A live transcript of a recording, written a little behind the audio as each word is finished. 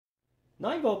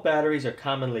9-volt batteries are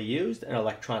commonly used in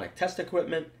electronic test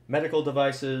equipment, medical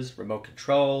devices, remote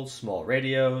controls, small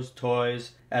radios,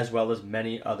 toys, as well as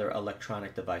many other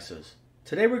electronic devices.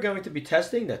 Today we're going to be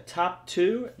testing the top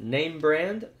 2 name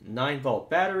brand 9-volt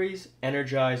batteries,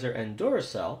 Energizer and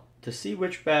Duracell, to see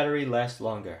which battery lasts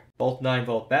longer. Both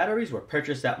 9-volt batteries were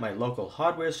purchased at my local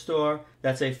hardware store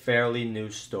that's a fairly new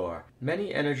store.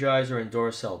 Many Energizer and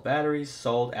Duracell batteries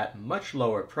sold at much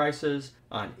lower prices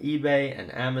on eBay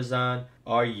and Amazon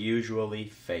are usually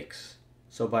fakes.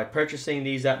 So by purchasing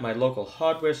these at my local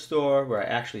hardware store, where I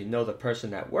actually know the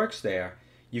person that works there,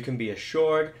 you can be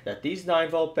assured that these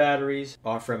 9-volt batteries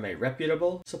are from a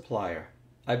reputable supplier.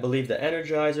 I believe the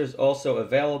Energizer is also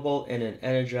available in an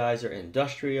Energizer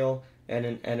Industrial and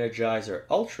an Energizer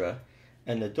Ultra,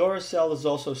 and the Duracell is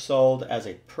also sold as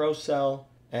a ProCell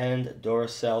and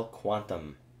Duracell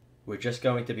Quantum. We're just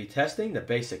going to be testing the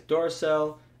basic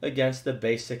Duracell against the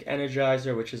basic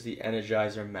Energizer, which is the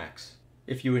Energizer Max.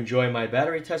 If you enjoy my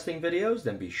battery testing videos,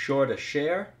 then be sure to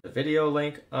share the video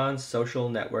link on social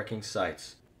networking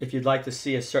sites. If you'd like to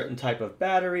see a certain type of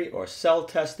battery or cell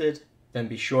tested, then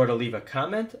be sure to leave a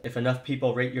comment. If enough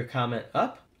people rate your comment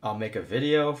up, I'll make a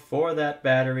video for that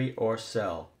battery or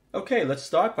cell. Okay, let's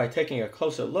start by taking a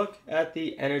closer look at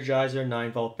the Energizer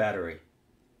 9-volt battery.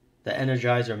 The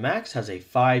Energizer Max has a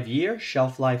 5-year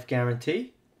shelf life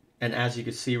guarantee. And as you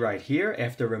can see right here,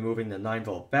 after removing the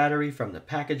 9-volt battery from the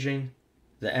packaging,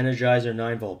 the Energizer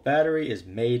 9-volt battery is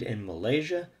made in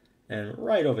Malaysia. And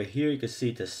right over here you can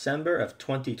see December of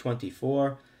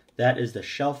 2024. That is the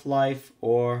shelf life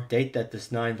or date that this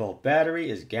 9-volt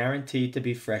battery is guaranteed to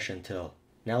be fresh until.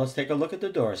 Now let's take a look at the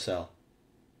Duracell.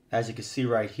 As you can see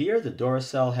right here, the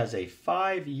Duracell has a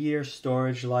 5-year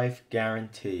storage life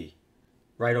guarantee.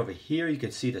 Right over here you can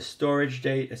see the storage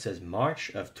date. It says March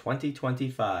of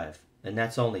 2025. And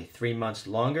that's only 3 months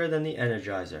longer than the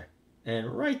Energizer.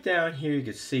 And right down here you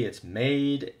can see it's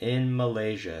made in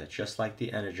Malaysia, just like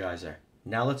the Energizer.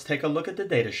 Now let's take a look at the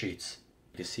data sheets.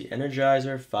 You can see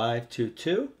Energizer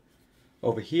 522.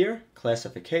 Over here,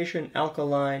 classification,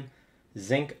 alkaline,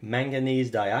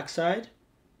 zinc-manganese dioxide.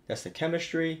 That's the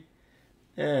chemistry.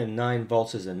 And 9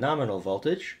 volts is the nominal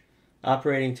voltage.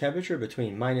 Operating temperature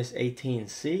between minus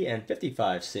 18°C and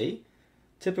 55°C.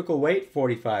 Typical weight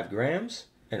 45 grams.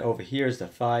 And over here is the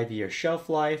 5-year shelf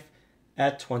life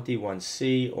at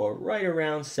 21°C or right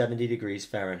around 70 degrees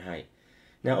Fahrenheit.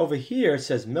 Now over here it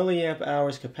says milliamp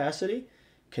hours capacity.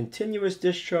 Continuous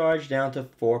discharge down to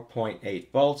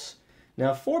 4.8 volts.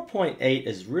 Now 4.8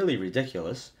 is really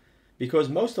ridiculous because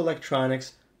most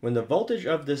electronics, when the voltage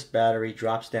of this battery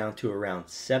drops down to around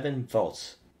 7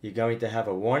 volts, you're going to have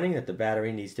a warning that the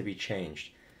battery needs to be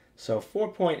changed. So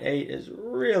 4.8 is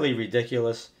really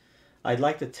ridiculous. I'd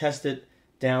like to test it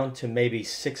down to maybe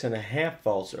 6.5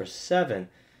 volts or 7,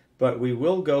 but we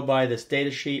will go by this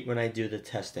data sheet when I do the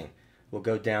testing. We'll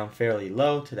go down fairly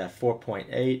low to that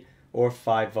 4.8 or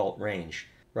 5 volt range.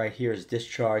 Right here is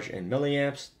discharge in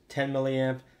milliamps, 10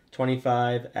 milliamp,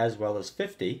 25, as well as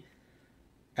 50.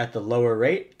 At the lower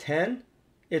rate, 10,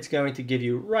 it's going to give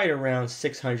you right around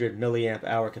 600 milliamp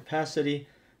hour capacity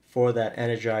for that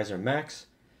Energizer Max.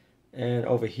 And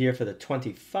over here for the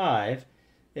 25,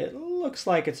 it looks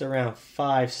like it's around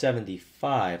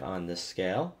 575 on this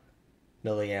scale,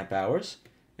 milliamp hours.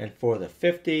 And for the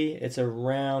 50, it's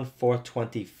around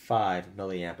 425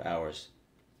 milliamp hours.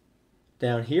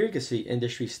 Down here you can see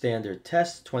industry standard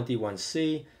test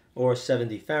 21°C or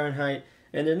 70 Fahrenheit,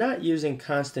 and they're not using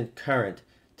constant current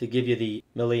to give you the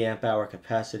milliamp hour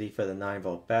capacity for the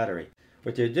 9-volt battery.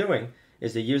 What they're doing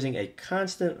is they're using a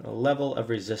constant level of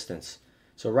resistance.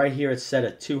 So right here it's set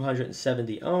at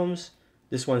 270 ohms.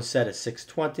 This one's set at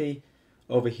 620.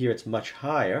 Over here it's much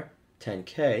higher,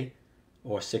 10K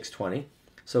or 620.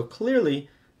 So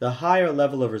clearly the higher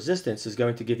level of resistance is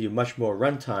going to give you much more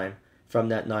runtime from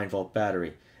that 9-volt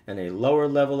battery, and a lower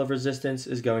level of resistance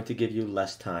is going to give you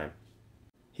less time.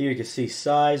 Here you can see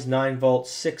size 9-volt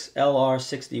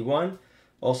 6LR61,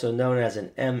 also known as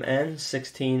an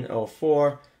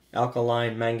MN1604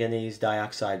 alkaline manganese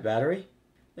dioxide battery,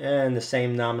 and the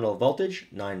same nominal voltage,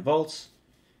 9 volts.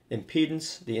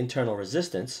 Impedance, the internal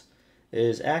resistance,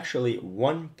 is actually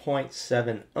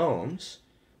 1.7 ohms.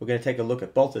 We're going to take a look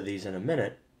at both of these in a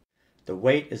minute. The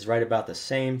weight is right about the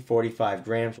same, 45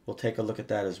 grams. We'll take a look at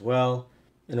that as well.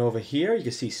 And over here you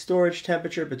can see storage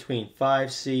temperature between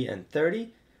 5°C and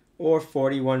 30, or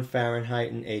 41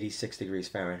 Fahrenheit and 86 degrees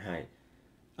Fahrenheit.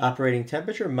 Operating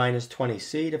temperature minus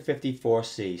 20°C to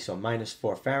 54°C, so minus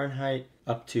 4 Fahrenheit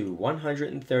up to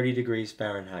 130 degrees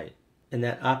Fahrenheit. And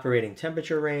that operating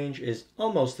temperature range is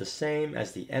almost the same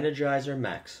as the Energizer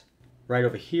Max. Right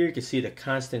over here you can see the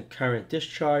constant current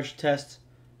discharge test.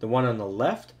 The one on the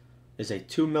left is a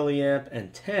 2 milliamp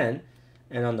and 10,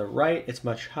 and on the right it's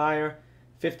much higher,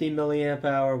 50 milliamp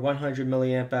hour, 100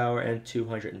 milliamp hour, and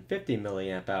 250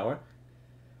 milliamp hour.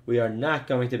 We are not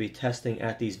going to be testing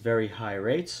at these very high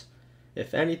rates.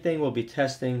 If anything, we'll be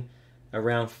testing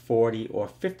around 40 or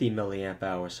 50 milliamp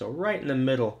hours, so right in the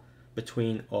middle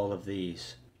between all of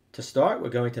these. To start, we're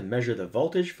going to measure the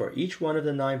voltage for each one of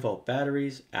the 9-volt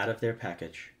batteries out of their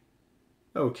package.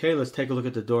 Okay, let's take a look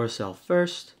at the Duracell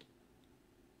first.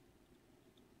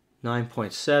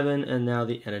 9.7, and now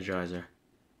the Energizer.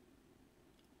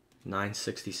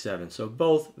 967, so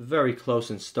both very close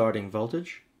in starting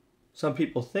voltage. Some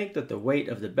people think that the weight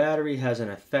of the battery has an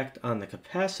effect on the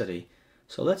capacity,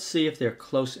 so let's see if they're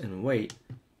close in weight.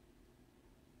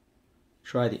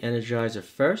 Try the Energizer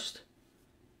first.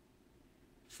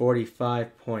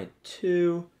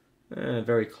 45.2,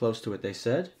 very close to what they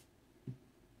said.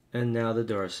 And now the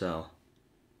Duracell.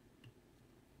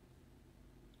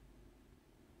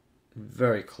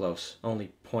 Very close,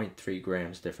 only 0.3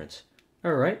 grams difference.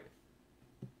 Alright,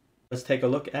 let's take a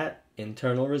look at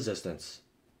internal resistance.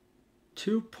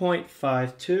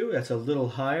 2.52, that's a little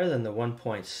higher than the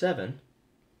 1.7.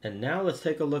 And now let's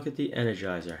take a look at the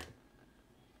Energizer.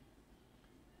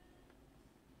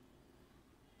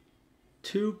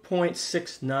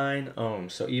 2.69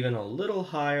 ohms, so even a little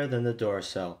higher than the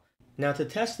Duracell. Now to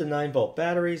test the 9-volt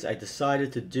batteries, I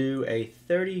decided to do a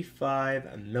 35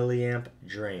 milliamp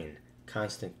drain,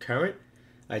 constant current.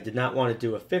 I did not want to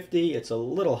do a 50, it's a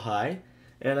little high,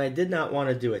 and I did not want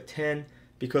to do a 10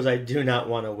 because I do not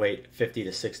want to wait 50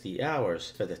 to 60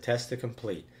 hours for the test to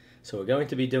complete. So we're going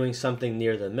to be doing something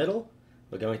near the middle.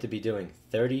 We're going to be doing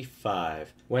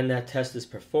 35. When that test is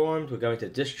performed, we're going to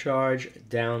discharge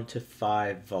down to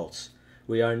 5 volts.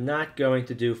 We are not going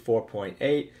to do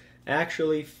 4.8.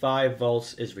 Actually, 5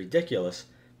 volts is ridiculous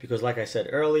because, like I said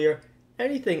earlier,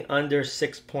 anything under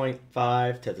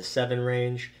 6.5 to the 7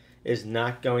 range is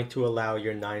not going to allow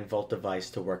your 9-volt device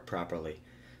to work properly.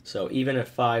 So even at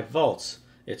 5 volts,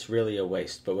 it's really a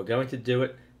waste. But we're going to do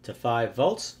it to 5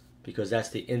 volts because that's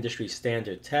the industry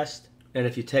standard test. And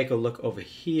if you take a look over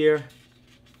here,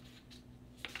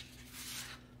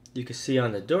 you can see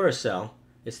on the Duracell,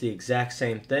 it's the exact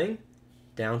same thing,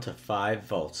 down to 5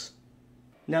 volts.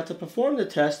 Now to perform the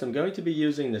test, I'm going to be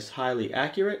using this highly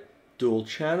accurate dual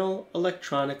channel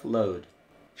electronic load.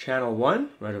 Channel 1,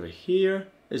 right over here,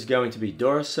 is going to be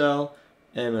Duracell,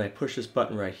 and when I push this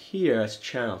button right here, that's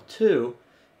channel 2,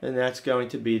 and that's going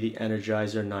to be the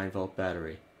Energizer 9-volt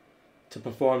battery. To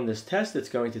perform this test, it's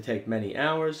going to take many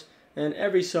hours, and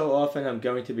every so often I'm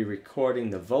going to be recording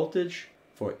the voltage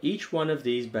for each one of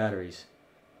these batteries.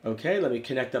 Okay, let me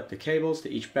connect up the cables to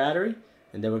each battery,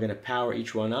 and then we're going to power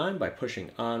each one on by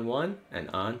pushing on 1 and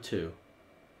on 2.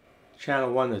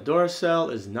 Channel 1, the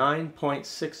Duracell, is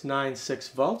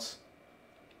 9.696 volts,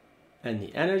 and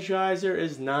the Energizer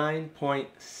is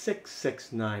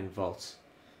 9.669 volts.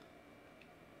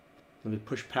 Let me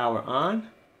push power on,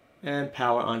 and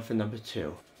power on for number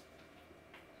 2.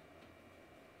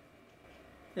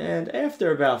 And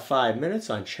after about 5 minutes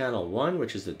on channel 1,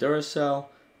 which is the Duracell,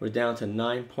 we're down to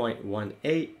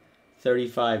 9.18,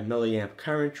 35 milliamp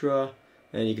current draw,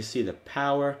 and you can see the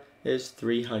power is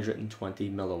 320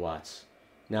 milliwatts.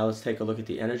 Now let's take a look at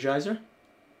the Energizer,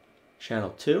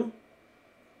 channel 2,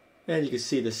 and you can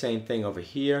see the same thing over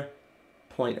here,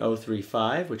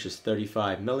 0.035, which is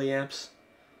 35 milliamps,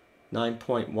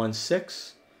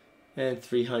 9.16, and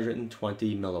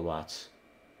 320 milliwatts.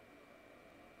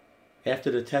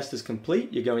 After the test is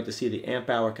complete, you're going to see the amp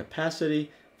hour capacity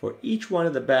for each one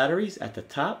of the batteries at the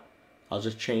top. I'll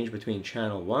just change between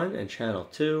channel 1 and channel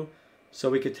 2 so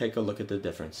we could take a look at the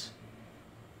difference.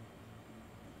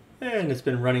 And it's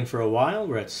been running for a while.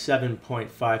 We're at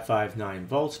 7.559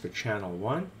 volts for channel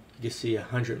 1. You can see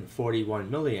 141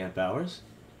 milliamp hours.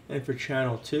 And for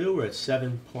channel 2, we're at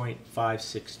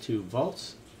 7.562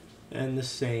 volts and the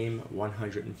same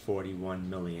 141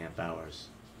 milliamp hours.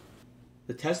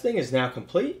 The testing is now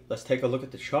complete. Let's take a look at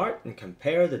the chart and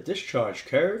compare the discharge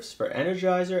curves for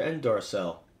Energizer and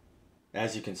Duracell.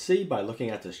 As you can see by looking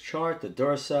at this chart, the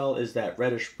Duracell is that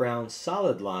reddish-brown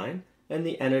solid line, and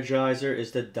the Energizer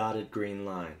is the dotted green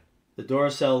line. The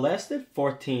Duracell lasted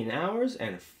 14 hours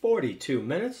and 42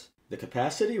 minutes. The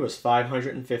capacity was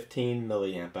 515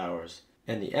 milliamp hours.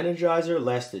 And the Energizer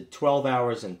lasted 12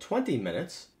 hours and 20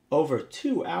 minutes, over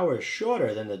 2 hours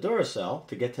shorter than the Duracell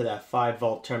to get to that 5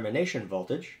 volt termination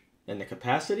voltage, and the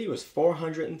capacity was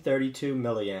 432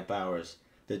 milliamp hours.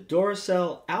 The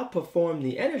Duracell outperformed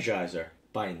the Energizer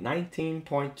by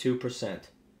 19.2%.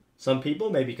 Some people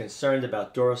may be concerned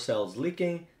about Duracells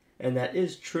leaking, and that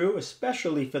is true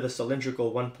especially for the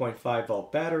cylindrical 1.5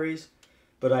 volt batteries,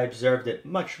 but I observed it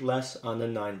much less on the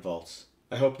 9 volts.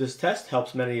 I hope this test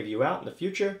helps many of you out in the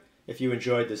future. If you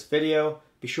enjoyed this video,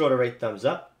 be sure to rate thumbs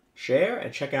up, share,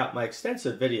 and check out my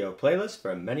extensive video playlist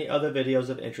for many other videos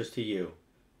of interest to you.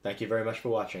 Thank you very much for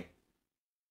watching.